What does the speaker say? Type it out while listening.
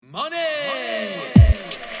Money!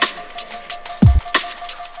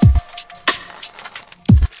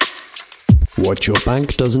 What Your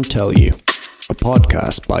Bank Doesn't Tell You, a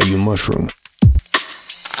podcast by You Mushroom.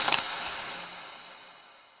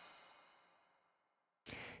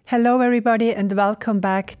 Hello everybody and welcome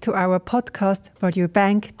back to our podcast, What Your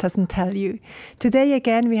Bank Doesn't Tell You. Today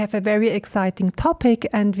again we have a very exciting topic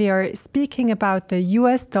and we are speaking about the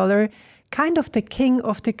US dollar, kind of the king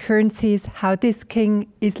of the currencies, how this king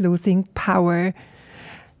is losing power.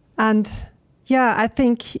 And yeah, I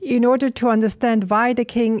think in order to understand why the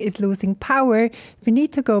king is losing power, we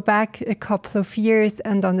need to go back a couple of years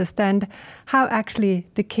and understand how actually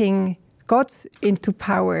the king got into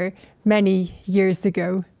power many years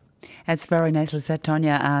ago. That's very nicely said,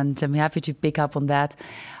 Tonya, and I'm happy to pick up on that.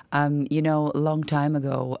 A long time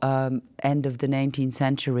ago, end of the 19th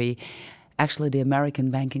century, actually the American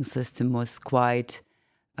banking system was quite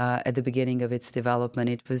at the beginning of its development.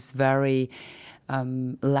 It was very,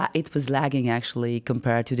 it was lagging actually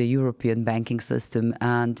compared to the European banking system.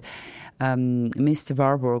 And Mr.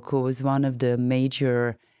 Warburg, who was one of the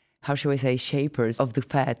major, how shall we say, shapers of the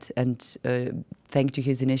Fed, and thanks to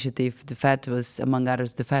his initiative, the Fed was, among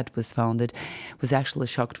others, the Fed was founded, was actually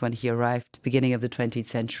shocked when he arrived, beginning of the 20th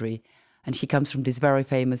century. And he comes from this very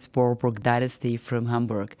famous Warburg dynasty from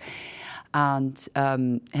Hamburg. And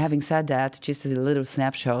having said that, just as a little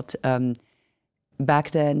snapshot,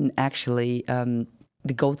 back then, actually,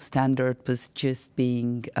 the gold standard was just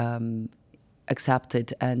being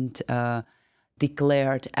accepted and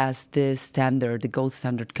declared as the standard, the gold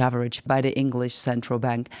standard coverage by the English Central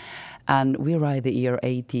Bank. And we are at the year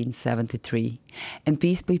 1873. And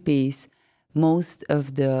piece by piece, most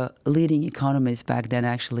of the leading economists back then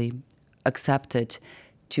actually accepted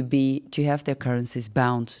to have their currencies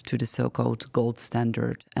bound to the so-called gold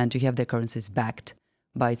standard and to have their currencies backed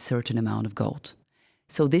by a certain amount of gold.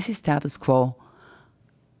 So this is status quo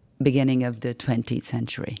beginning of the 20th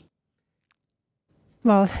century.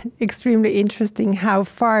 Well, extremely interesting how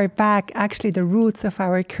far back actually the roots of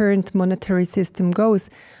our current monetary system goes.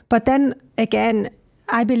 But then again,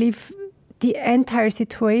 I believe the entire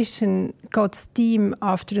situation got steam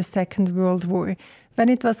after the Second World War, when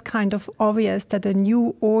it was kind of obvious that a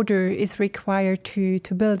new order is required to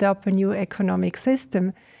build up a new economic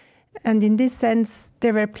system. And in this sense,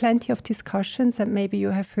 there were plenty of discussions, and maybe you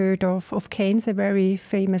have heard of Keynes, a very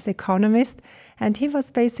famous economist. And he was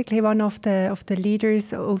basically one of the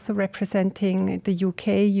leaders also representing the UK,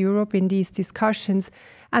 Europe in these discussions.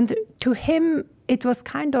 And to him, it was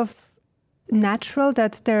kind of natural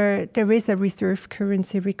that there is a reserve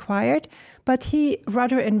currency required, but he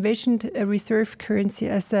rather envisioned a reserve currency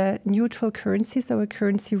as a neutral currency, so a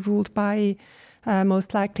currency ruled by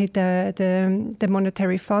most likely the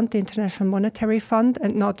monetary fund, the International Monetary Fund,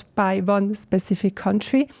 and not by one specific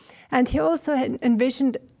country. And he also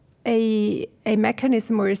envisioned a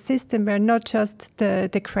mechanism or a system where not just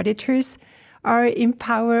the creditors are in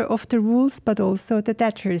power of the rules, but also the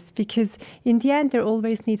debtors, because in the end there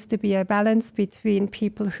always needs to be a balance between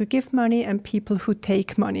people who give money and people who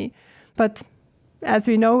take money. But as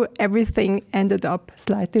we know, everything ended up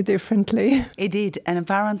slightly differently. It did. And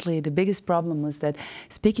apparently the biggest problem was that,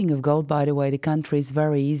 speaking of gold, by the way, the country is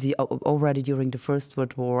very easy already during the First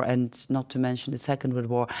World War, and not to mention the Second World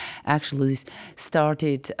War, actually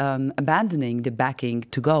started abandoning the backing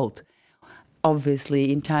to gold.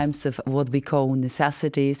 Obviously, in times of what we call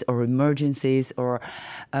necessities or emergencies, or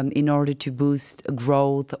in order to boost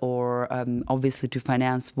growth, or obviously to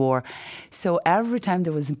finance war. So every time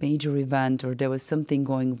there was a major event or there was something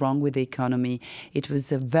going wrong with the economy, it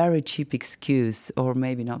was a very cheap excuse, or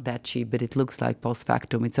maybe not that cheap, but it looks like post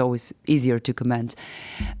factum. It's always easier to comment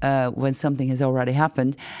when something has already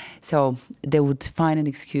happened. So they would find an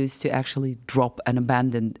excuse to actually drop and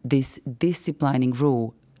abandon this disciplining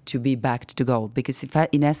rule to be backed to gold, because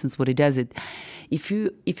in essence what it does, if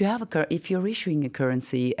you're issuing a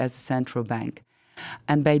currency as a central bank,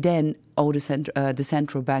 and by then all the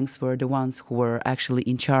central banks were the ones who were actually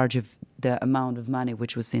in charge of the amount of money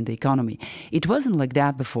which was in the economy. It wasn't like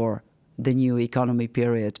that before the new economy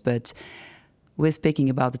period, but we're speaking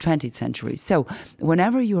about the 20th century. So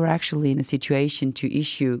whenever you're actually in a situation to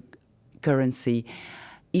issue currency,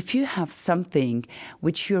 if you have something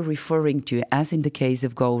which you're referring to, as in the case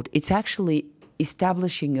of gold, it's actually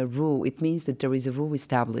establishing a rule. It means that there is a rule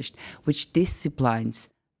established which disciplines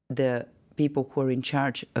the people who are in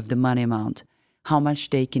charge of the money amount, how much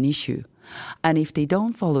they can issue. And if they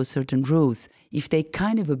don't follow certain rules, if they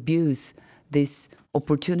kind of abuse this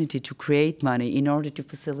opportunity to create money in order to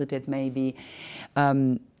facilitate maybe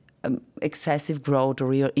excessive growth,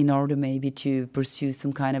 or in order maybe to pursue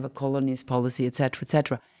some kind of a colonist policy,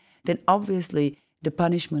 etc., then obviously the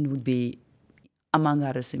punishment would be, among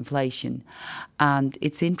others, inflation. And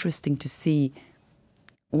it's interesting to see,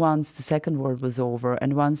 once the Second World was over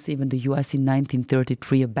and once even the US in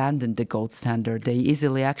 1933 abandoned the gold standard, they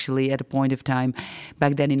easily actually, at a point of time,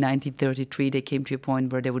 back then in 1933, they came to a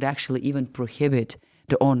point where they would actually even prohibit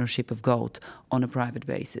the ownership of gold on a private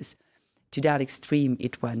basis. To that extreme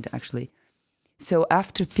it went, actually. So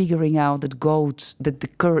after figuring out that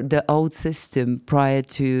the old system prior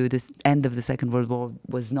to the end of the Second World War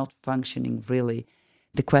was not functioning really,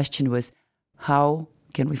 the question was, how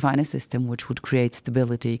can we find a system which would create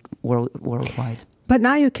stability worldwide? But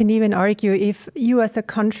now you can even argue, if you as a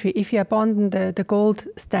country, if you abandon the gold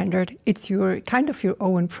standard, it's your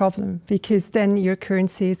own problem, because then your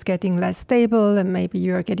currency is getting less stable and maybe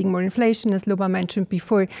you are getting more inflation, as Luba mentioned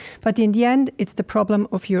before. But in the end, it's the problem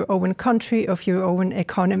of your own country, of your own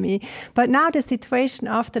economy. But now the situation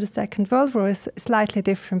after the Second World War is slightly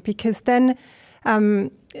different, because then,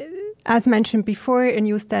 as mentioned before, a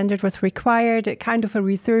new standard was required, a kind of a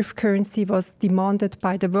reserve currency was demanded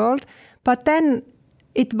by the world. But then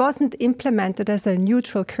it wasn't implemented as a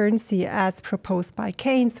neutral currency as proposed by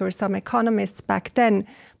Keynes or some economists back then,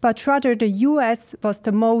 but rather the US was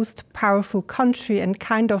the most powerful country and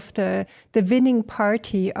kind of the winning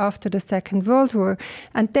party after the Second World War.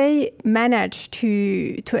 And they managed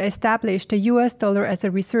to establish the US dollar as a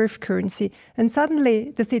reserve currency. And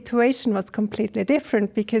suddenly the situation was completely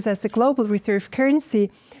different, because as a global reserve currency,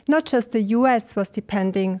 not just the US was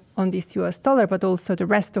depending on this US dollar, but also the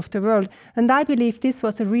rest of the world. And I believe this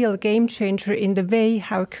was a real game changer in the way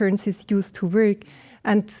how currencies used to work.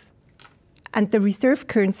 And the reserve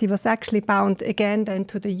currency was actually bound again then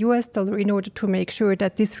to the US dollar in order to make sure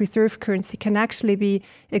that this reserve currency can actually be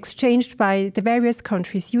exchanged by the various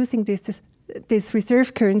countries using this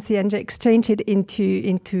reserve currency and exchange it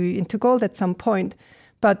into gold at some point.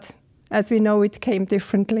 But as we know, it came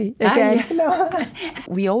differently again.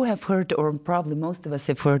 We all have heard, or probably most of us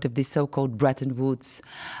have heard, of this so-called Bretton Woods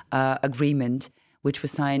agreement, which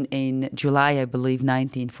was signed in July, I believe,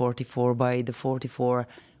 1944 by the 44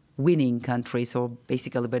 winning countries, or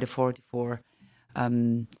basically by the 44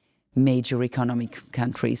 major economic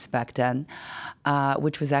countries back then,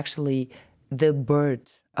 which was actually the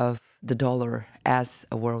birth of the dollar as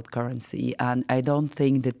a world currency. And I don't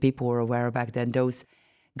think that people were aware back then, those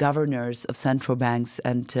governors of central banks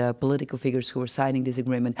and political figures who were signing this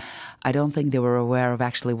agreement, I don't think they were aware of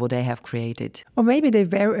actually what they have created. Or maybe they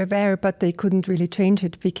were aware, but they couldn't really change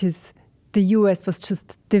it, because the US was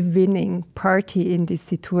just the winning party in this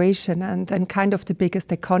situation and kind of the biggest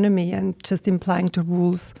economy, and just implying the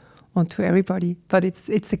rules onto everybody. But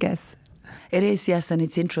it's a guess. It is, yes, and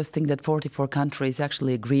it's interesting that 44 countries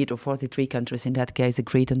actually agreed, or 43 countries in that case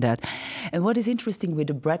agreed on that. And what is interesting with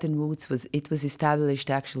the Bretton Woods was it was established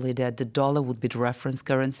actually that the dollar would be the reference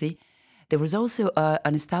currency. There was also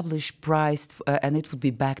an established price, and it would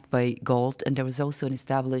be backed by gold, and there was also an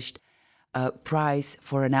established price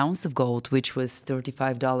for an ounce of gold, which was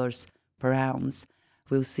 $35 per ounce.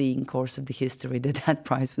 We'll see in course of the history that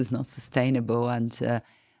price was not sustainable, and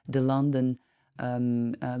the London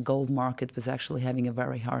gold market was actually having a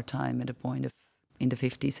very hard time at a point in the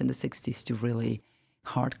 50s and the 60s to really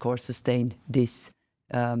hardcore sustain this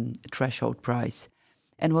threshold price.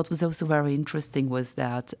 And what was also very interesting was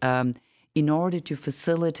that in order to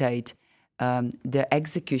facilitate the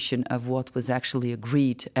execution of what was actually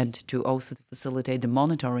agreed, and to also facilitate the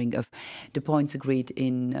monitoring of the points agreed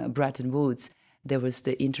in Bretton Woods, there was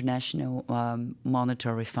the International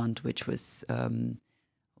Monetary Fund, which was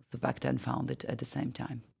also back then founded at the same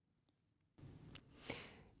time.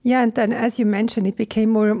 Yeah, and then, as you mentioned, it became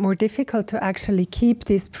more and more difficult to actually keep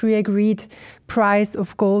this pre-agreed price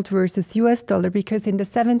of gold versus US dollar, because in the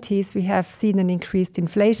 70s we have seen an increased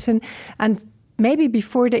inflation, and maybe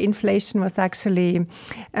before the inflation was actually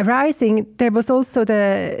rising, there was also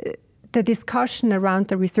the discussion around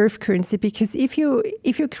the reserve currency, because if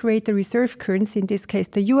you create a reserve currency, in this case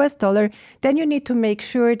the US dollar, then you need to make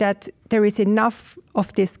sure that there is enough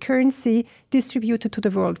of this currency distributed to the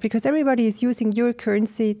world, because everybody is using your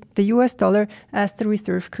currency, the US dollar, as the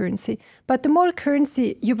reserve currency. But the more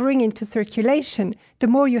currency you bring into circulation, the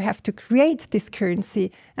more you have to create this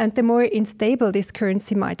currency, and the more unstable this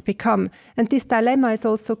currency might become. And this dilemma is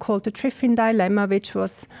also called the Triffin dilemma, which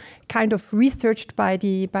was kind of researched by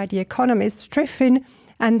the economist Triffin.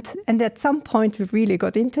 And at some point we really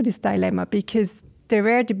got into this dilemma, because there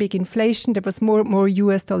were the big inflation, there was more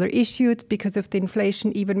US dollar issued. Because of the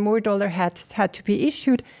inflation, even more dollar had to be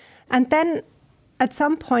issued. And then at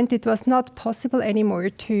some point it was not possible anymore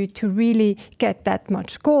to really get that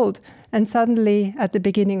much gold. And suddenly, at the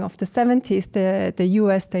beginning of the 70s, the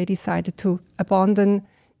US, they decided to abandon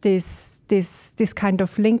this kind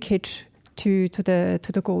of linkage to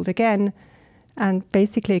the gold again, and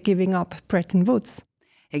basically giving up Bretton Woods.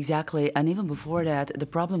 Exactly. And even before that, the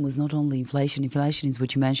problem was not only inflation. Inflation is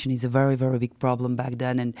what you mentioned is a very, very big problem back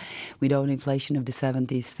then. And we know the inflation of the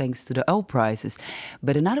 70s thanks to the oil prices.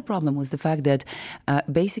 But another problem was the fact that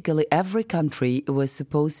basically every country was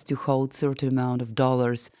supposed to hold a certain amount of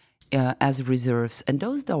dollars as reserves. And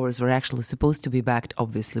those dollars were actually supposed to be backed,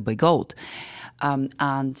 obviously, by gold.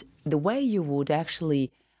 And the way you would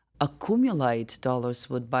actually accumulate dollars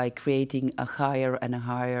would by creating a higher and a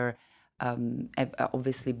higher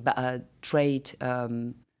obviously trade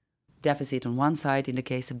deficit on one side in the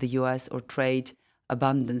case of the US, or trade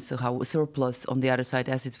abundance, so how surplus on the other side,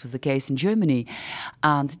 as it was the case in Germany.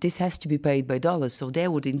 And this has to be paid by dollars. So they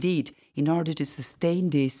would indeed, in order to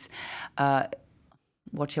sustain this,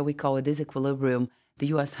 what shall we call it, this equilibrium, the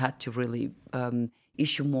US had to really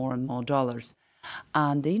issue more and more dollars.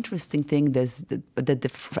 And the interesting thing is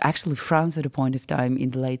that actually France at a point of time in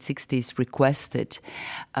the late 60s requested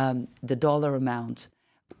the dollar amount,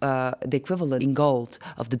 the equivalent in gold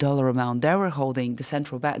of the dollar amount they were holding, the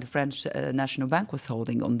central bank, the French National Bank was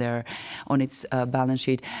holding on its balance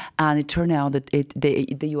sheet. And it turned out that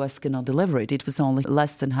the US cannot deliver it. It was only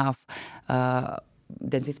less than half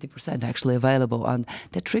than 50% actually available. And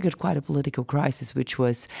that triggered quite a political crisis, which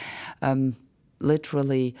was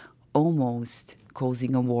literally almost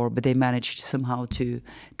causing a war, but they managed somehow to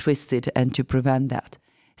twist it and to prevent that.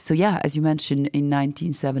 So yeah, as you mentioned, in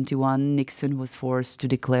 1971, Nixon was forced to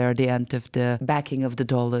declare the end of the backing of the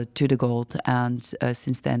dollar to the gold. And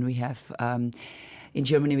since then we have, in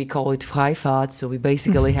Germany we call it Fiat, so we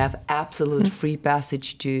basically have absolute free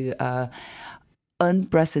passage to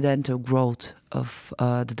unprecedented growth of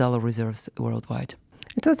the dollar reserves worldwide.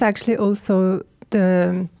 It was actually also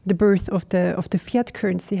the birth of the fiat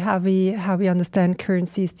currency, how we understand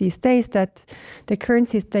currencies these days, that the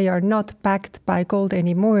currencies, they are not backed by gold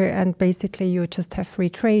anymore, and basically you just have free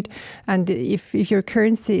trade. And if your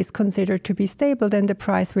currency is considered to be stable, then the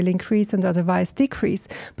price will increase and otherwise decrease.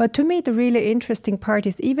 But to me, the really interesting part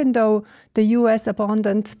is, even though the US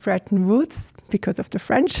abandoned Bretton Woods because of the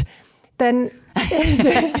French, then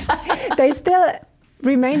they still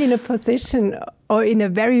remain in a position, or in a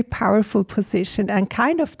very powerful position, and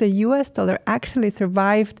kind of the US dollar actually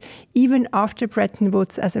survived even after Bretton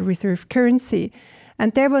Woods as a reserve currency.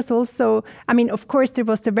 And there was also, I mean, of course, there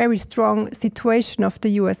was the very strong situation of the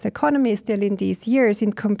US economy still in these years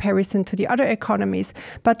in comparison to the other economies.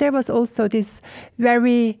 But there was also this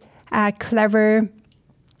very clever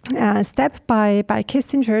step by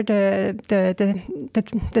Kissinger,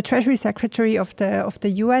 the Treasury Secretary of the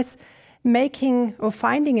US, making or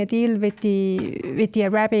finding a deal with the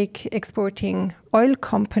Arabic exporting oil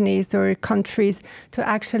companies or countries to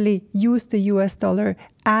actually use the US dollar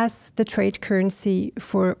as the trade currency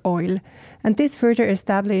for oil. And this further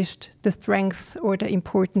established the strength or the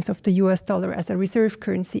importance of the US dollar as a reserve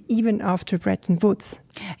currency even after Bretton Woods.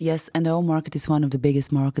 Yes, and the oil market is one of the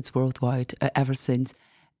biggest markets worldwide ever since.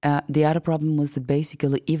 The other problem was that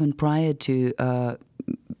basically even prior to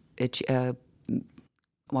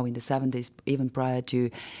in the 70s, even prior to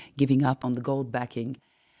giving up on the gold backing,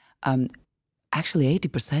 actually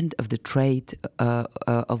 80% of the trade,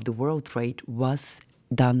 of the world trade, was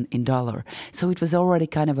done in dollar. So it was already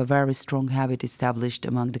kind of a very strong habit established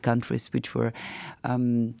among the countries which were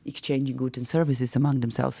exchanging goods and services among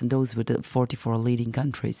themselves, and those were the 44 leading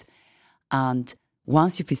countries. And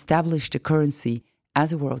once you've established a currency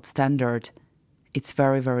as a world standard, it's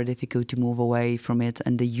very, very difficult to move away from it.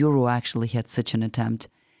 And the euro actually had such an attempt,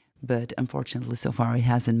 but unfortunately so far it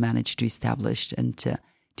hasn't managed to establish and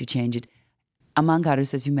to change it. Among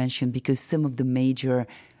others, as you mentioned, because some of the major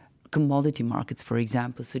commodity markets, for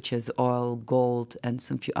example, such as oil, gold, and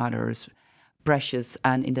some few others, precious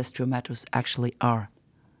and industrial metals, actually are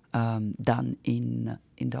done in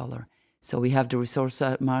dollar. So we have the resource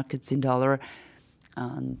markets in dollar,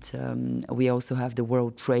 and we also have the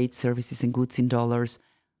world trade, services and goods in dollars.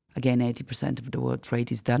 Again, 80% of the world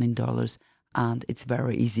trade is done in dollars, and it's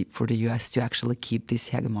very easy for the US to actually keep this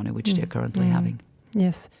hegemony which they're currently having.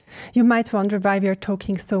 Yes. You might wonder why we are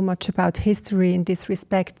talking so much about history in this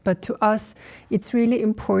respect, but to us, it's really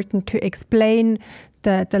important to explain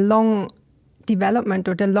the long development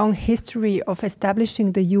or the long history of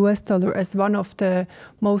establishing the US dollar as one of the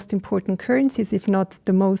most important currencies, if not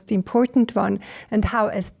the most important one, and how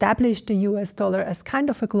established the US dollar as kind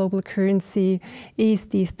of a global currency is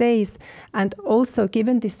these days. And also,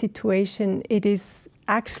 given this situation, it is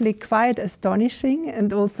actually quite astonishing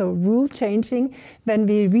and also rule changing when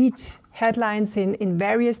we read headlines in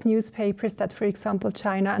various newspapers that, for example,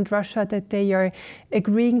 China and Russia, that they are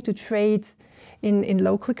agreeing to trade in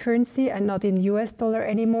local currency and not in US dollar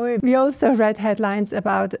anymore. We also read headlines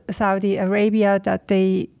about Saudi Arabia that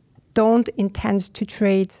they don't intend to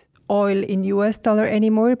trade oil in US dollar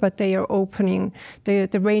anymore, but they are opening the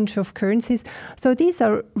range of currencies. So these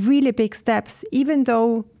are really big steps, even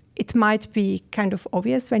though it might be kind of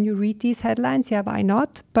obvious when you read these headlines, yeah, why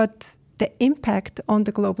not? But the impact on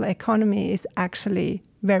the global economy is actually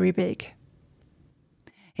very big.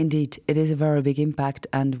 Indeed, it is a very big impact,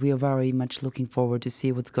 and we are very much looking forward to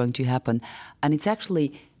see what's going to happen. And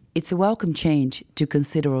it's a welcome change to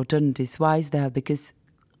consider alternatives. Why is that? Because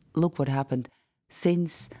look what happened.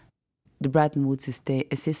 Since the Bretton Woods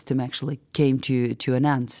system actually came to an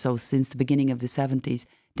end, so since the beginning of the 70s,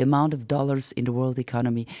 the amount of dollars in the world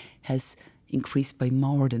economy has increased by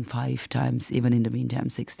more than 5 times, even in the meantime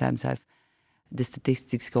 6 times. The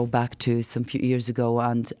statistics go back to some few years ago,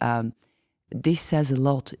 and this says a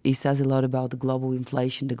lot. It says a lot about the global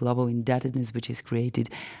inflation, the global indebtedness which is created.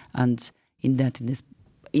 And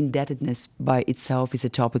indebtedness by itself is a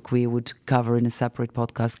topic we would cover in a separate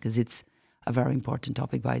podcast because it's a very important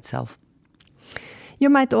topic by itself. You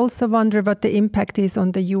might also wonder what the impact is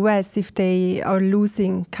on the US if they are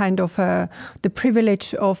losing kind of the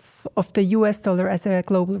privilege of the US dollar as a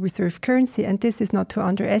global reserve currency. And this is not to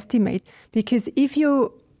underestimate, because if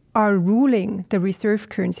you are ruling the reserve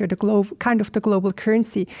currency or the global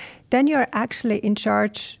currency, then you're actually in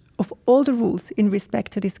charge of all the rules in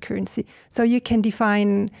respect to this currency. So you can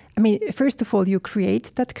define, first of all, you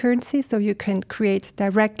create that currency, so you can create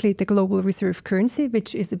directly the global reserve currency,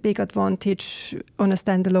 which is a big advantage on a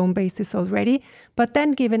standalone basis already. But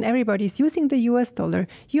then given everybody's using the US dollar,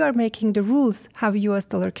 you are making the rules how US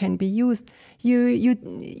dollar can be used. You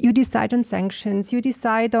decide on sanctions, you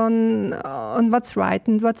decide on what's right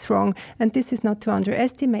and what's wrong, and this is not to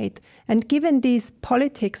underestimate. And given these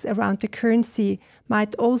politics around the currency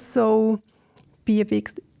might also be a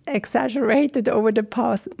bit exaggerated over the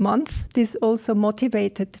past month, this also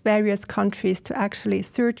motivated various countries to actually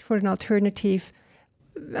search for an alternative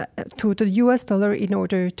to the US dollar in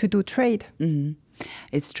order to do trade. Mm-hmm.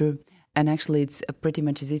 It's true. And actually, it's pretty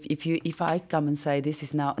much as if I come and say this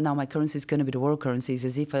is now my currency is going to be the world currency, it's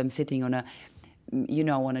as if I'm sitting on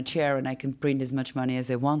a chair and I can print as much money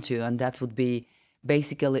as I want to, and that would be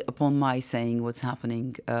basically upon my saying what's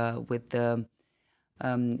happening with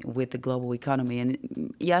the global economy.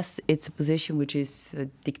 And yes, it's a position which is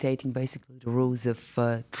dictating basically the rules of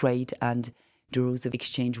trade and the rules of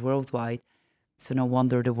exchange worldwide. So no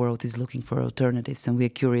wonder the world is looking for alternatives, and we're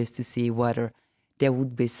curious to see whether there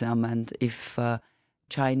would be some, and if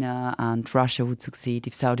China and Russia would succeed,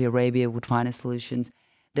 if Saudi Arabia would find a solution.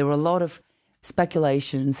 There were a lot of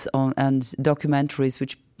speculations and documentaries,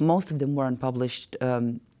 which most of them weren't published,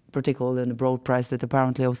 particularly in the broad press, that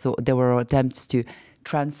apparently also there were attempts to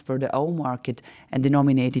transfer the oil market and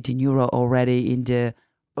denominate it in euro already in the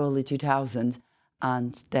early 2000s.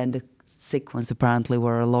 And then the sequence apparently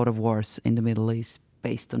were a lot of wars in the Middle East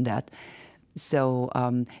based on that. So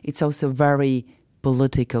it's also a very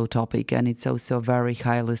political topic, and it's also a very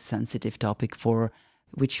highly sensitive topic for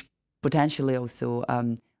which potentially also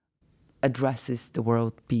addresses the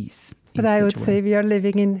world peace. But I would say we are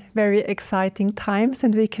living in very exciting times,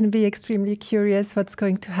 and we can be extremely curious what's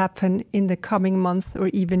going to happen in the coming months or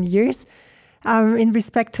even years in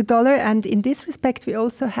respect to dollar. And in this respect, we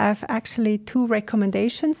also have actually 2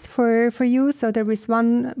 recommendations for you. So there is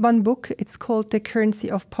one book. It's called The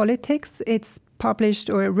Currency of Politics. It's published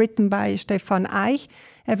or written by Stefan Eich,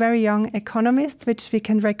 a very young economist, which we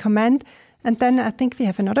can recommend. And then I think we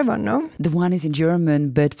have another one, no? The one is in German,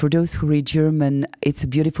 but for those who read German, it's a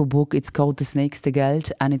beautiful book. It's called Das nächste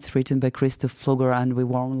Geld, and it's written by Christoph Pflugger, and we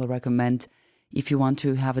warmly recommend if you want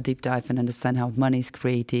to have a deep dive and understand how money is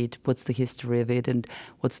created, what's the history of it, and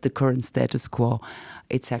what's the current status quo.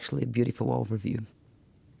 It's actually a beautiful overview.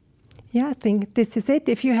 Yeah, I think this is it.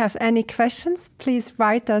 If you have any questions, please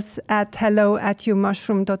write us at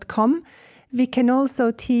hello@youmushroom.com. We can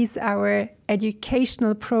also tease our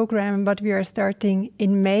educational program, what we are starting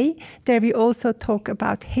in May. There we also talk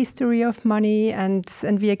about history of money, and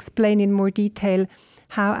we explain in more detail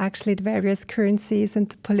how actually the various currencies and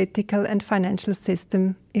the political and financial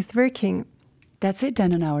system is working. That's it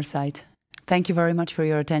then on our side. Thank you very much for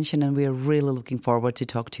your attention, and we are really looking forward to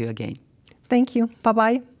talk to you again. Thank you.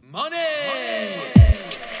 Bye-bye. Money!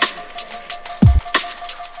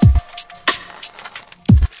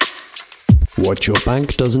 What Your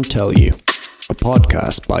Bank Doesn't Tell You, a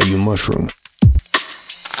podcast by UMushroom.